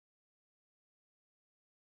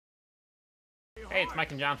Hey, it's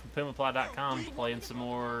Mike and John from PumaPlaw.com playing some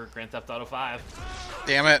more Grand Theft Auto 5.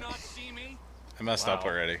 Damn it. I messed up Wow.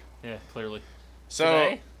 already. Yeah, clearly. So,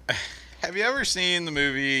 Today? have you ever seen the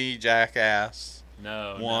movie Jackass?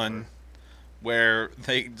 No, One, never. where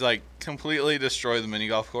they like completely destroy the mini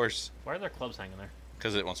golf course Why are there clubs hanging there?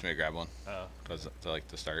 because it wants me to grab one Oh, because to like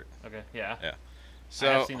to start. okay, yeah. Yeah. I So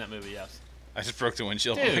have seen that movie, yes. I just broke the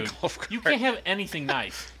windshield on the Dude, golf cart. you can't have anything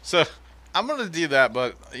nice. So I'm gonna do that,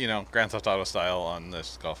 but you know, Grand Theft Auto style on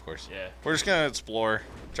this golf course. Yeah, We're just gonna explore,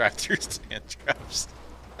 drive through sand traps.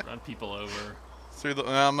 run people over.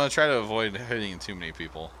 I'm gonna try to avoid hitting too many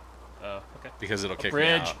people Oh, okay. because it'll kick me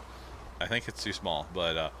bridge. out. I think it's too small,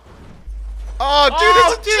 but oh,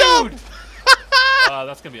 dude, it's a dude! jump!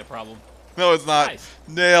 That's gonna be a problem. No, it's not. Nice.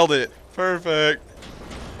 Nailed it. Perfect.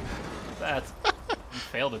 That's you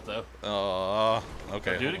failed it though.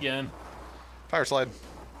 Okay. Do it again. Power slide.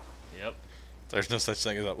 Yep. There's no such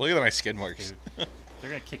thing as that. Look at my skid marks. Dude, they're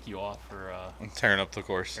gonna kick you off for I'm tearing up the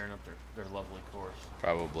course. tearing up their lovely course.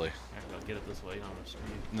 Probably. I'm gonna get it this way. You don't want to speed.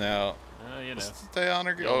 No. You know. Stay on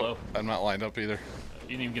or go. YOLO. Oh, I'm not lined up either. You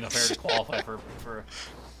didn't even get enough air to qualify for.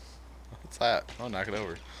 What's that? Oh, knock it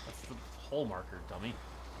over. That's the hole marker, dummy.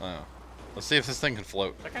 Oh. Let's see if this thing can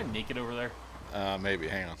float. Is that guy naked over there? Maybe.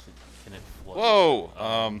 Hang on. Can it float?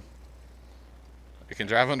 Whoa. It can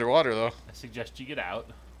drive underwater though. I suggest you get out.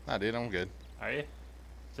 Nah, dude, I'm good. Are you?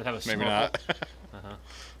 Does it have a Maybe snorkel? not. Uh-huh.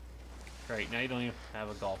 Great, now you don't even have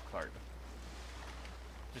a golf cart.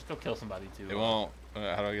 Just go kill somebody too. It won't.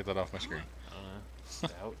 How do I get that off my screen? I don't know.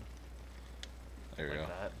 Get out. There we Like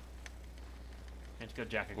go. that. Can't you go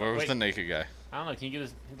jack a Where was Wait, the naked guy? I don't know. Can you get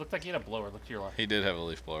his? He looked like he had a blower. Look to your left. He did have a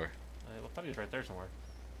leaf blower. I thought he was right there somewhere.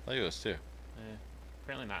 I think it was too.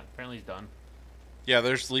 Apparently not. Apparently he's done. Yeah,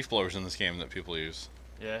 there's leaf blowers in this game that people use.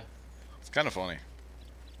 Yeah. It's kind of funny.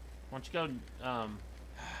 Why don't you go?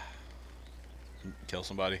 Kill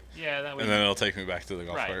somebody, Yeah, that way. and then it'll take me back to the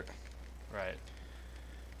golf Right. cart. Right.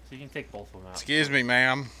 So you can take both of them out. Excuse me,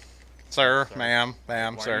 ma'am. Sir, Sir. ma'am,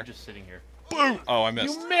 ma'am, Why are sir. you just sitting here? Boom! Oh, I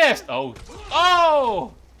missed. You missed! Oh!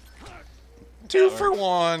 Oh! Two That for works.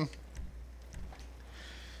 one.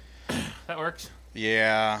 That works.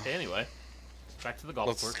 Yeah. Okay, anyway. Back to the golf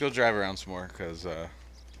Let's course. go drive around some more, because I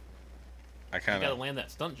You kind gotta of, land that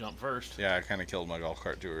stunt jump first. yeah, I kind of killed my golf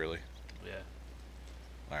cart too early. Yeah.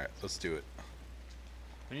 All right, let's do it.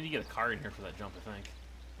 We need to get a car in here for that jump, I think.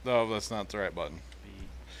 No, that's not the right button.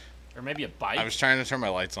 Or maybe a bike. I was trying to turn my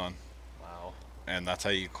lights on, Wow. and that's how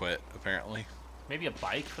you quit, apparently. Maybe a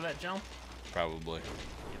bike for that jump? Probably.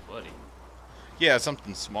 Yeah, buddy. Yeah,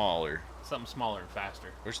 something smaller. Something smaller and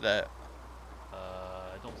faster. Where's that?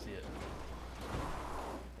 I don't see it.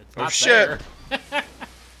 It's Oh, not shit. there.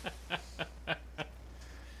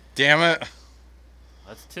 Damn it!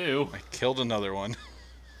 That's two. I killed another one.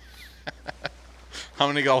 How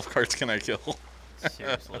many golf carts can I kill?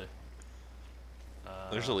 Seriously.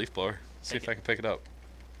 There's a leaf blower. See take if I can pick it up.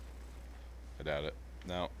 I doubt it.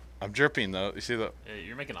 No. I'm dripping though. You see the? Yeah,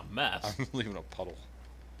 you're making a mess. I'm leaving a puddle.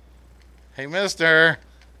 Hey, mister.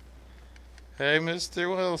 Hey,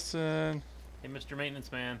 Mr. Wilson. Hey, Mr.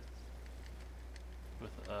 Maintenance Man.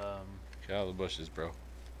 With Get out of the bushes, bro. with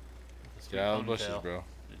a sweet Get out of the bushes, ponytail. bro.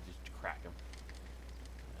 Just crack him.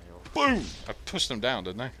 Boom! I pushed him down,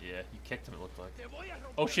 didn't I? Yeah, you kicked him. It looked like.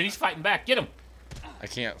 Oh shit, he's fighting back. Get him. I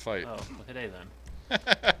can't fight. Oh, well, today then.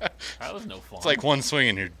 That was no fun. It's like one swing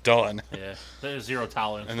and you're done. Yeah, there's zero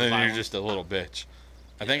tolerance. And for then you're violence. just a little bitch.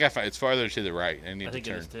 I think it's farther to the right. I need I think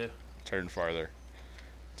to it turn is too. turn farther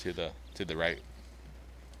to the right.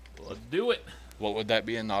 Let's do it. What would that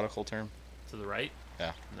be in nautical term? To the right?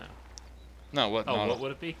 Yeah. No. No, what? Oh, what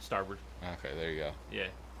would it be? Starboard. Okay, there you go. Yeah.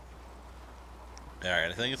 All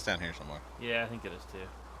right, I think it's down here somewhere. Yeah, I think it is too.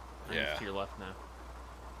 I think Yeah. It's to your left now.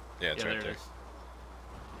 Yeah, it's yeah, right there there. it is.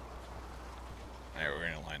 All right,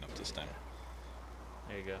 we're gonna line up this time.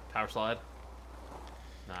 There you go. Power slide.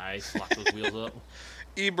 Nice. Lock those wheels up.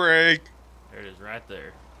 E-brake. There it is, right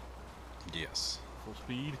there. Yes. Full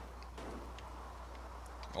speed.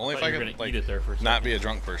 Only if Thought I you were could gonna eat it there for a second. not be a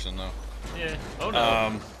drunk person though. Yeah. Oh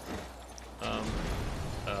no.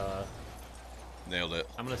 Nailed it.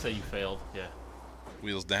 I'm gonna say you failed. Yeah.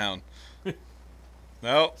 Wheels down.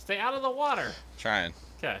 Nope. Stay out of the water. Trying.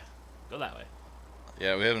 Okay. Go that way.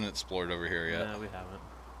 Yeah, we haven't explored over here yet. No, we haven't.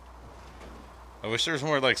 I wish there was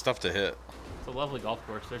more like stuff to hit. It's a lovely golf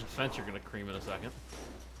course. There's a fence you're gonna cream in a second.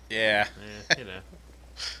 Yeah. Yeah, you know.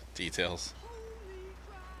 Details.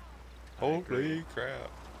 I agree. Holy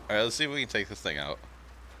crap. Alright, let's see if we can take this thing out.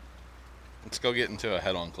 Let's go get into a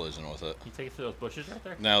head-on collision with it. Can you take it through those bushes right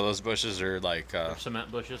there? No, those bushes are like, Or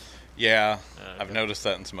cement bushes? yeah, Okay. I've noticed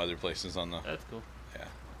that in some other places on the, That's cool. yeah.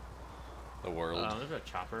 The world. There's a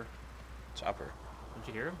chopper. Chopper. Did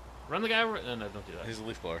you hear him? Run the guy over. No, don't do that. He's a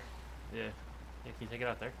leaf blower. Yeah. Yeah, can you take it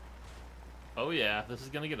out there? Oh yeah, this is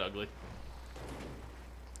gonna get ugly.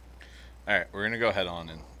 Alright, we're gonna go head on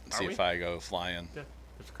and see we? if I go flying. Yeah.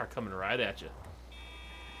 There's a car coming right at you.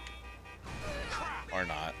 Or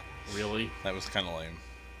not. Really? That was kind of lame.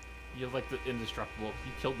 You're like the indestructible.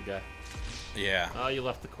 You killed the guy. Yeah. Oh, you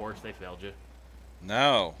left the course. They failed you.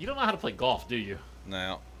 No. You don't know how to play golf, do you?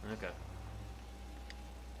 No. Okay.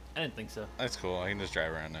 I didn't think so. That's cool. I can just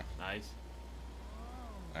drive around now. Nice.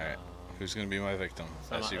 Alright. Who's gonna be my victim?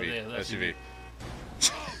 SUV. oh, yeah, SUV.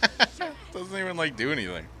 Doesn't even like do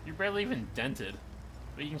anything. You're barely even dented.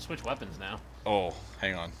 But you can switch weapons now. Oh,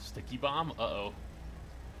 hang on. Sticky bomb? Uh-oh.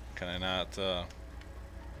 Can I not, That's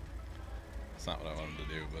not what I wanted to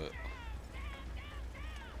do, but...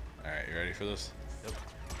 Alright, you ready for this? Yep.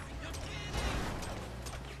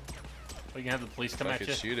 Oh, you can have the police come I at could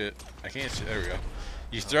you? shoot it. I can't shoot. There we go.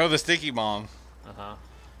 You throw the sticky bomb, Uh-huh.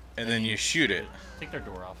 and then you shoot it. Take their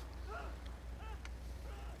door off.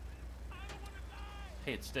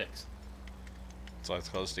 Hey, it sticks. So it's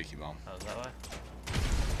called a sticky bomb. Oh, is that why?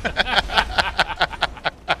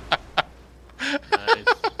 Nice.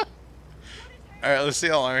 Alright, let's see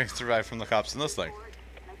how long I can survive from the cops in this thing.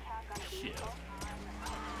 Shit.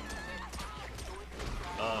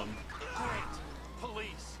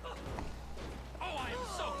 Police. Oh, I am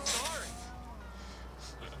so sorry.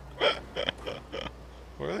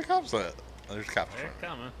 Where are the cops at? Oh, there's cops. They're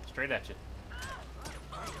coming. Straight at you.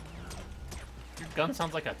 Your gun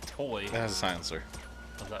sounds like a toy. That has a silencer.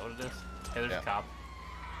 Is that what it is? Hey, there's a cop.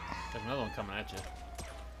 There's another one coming at you.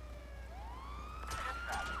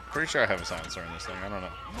 Pretty sure I have a silencer in this thing. I don't know.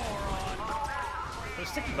 Moron. There's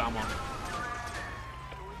a sticky bomb on it.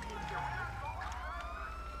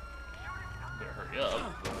 Better hurry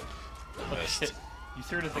up. Oh, Missed. shit. You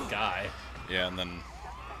threw it at the guy. Yeah, and then...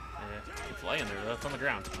 Yeah, it's laying there, though. It's on the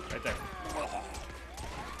ground. Right there.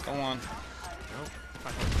 Come on. Nope.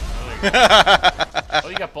 Oh, there you go. Oh,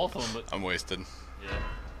 you got both of them, but... I'm wasted. Yeah.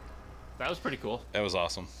 That was pretty cool. That was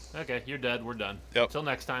awesome. Okay, you're dead. We're done. Yep. Until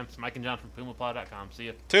next time, it's Mike and John from PumaPlaw.com. See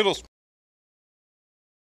ya. Toodles!